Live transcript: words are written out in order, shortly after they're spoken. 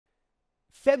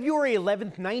February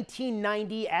 11th,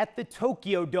 1990, at the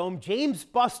Tokyo Dome, James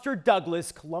 "Buster"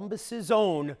 Douglas, Columbus's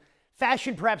own,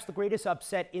 fashioned perhaps the greatest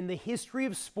upset in the history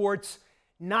of sports,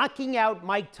 knocking out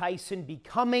Mike Tyson,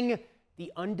 becoming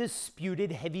the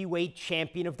undisputed heavyweight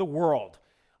champion of the world.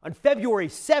 On February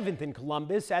 7th in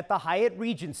Columbus at the Hyatt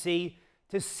Regency,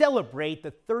 to celebrate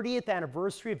the 30th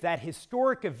anniversary of that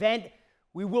historic event,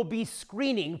 we will be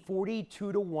screening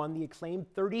 42-1, the acclaimed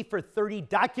 30 for 30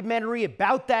 documentary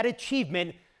about that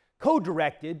achievement,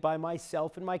 co-directed by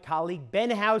myself and my colleague Ben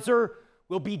Hauser.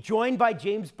 We'll be joined by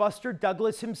James "Buster"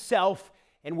 Douglas himself,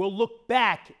 and we'll look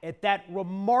back at that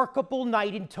remarkable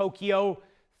night in Tokyo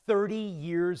 30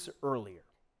 years earlier.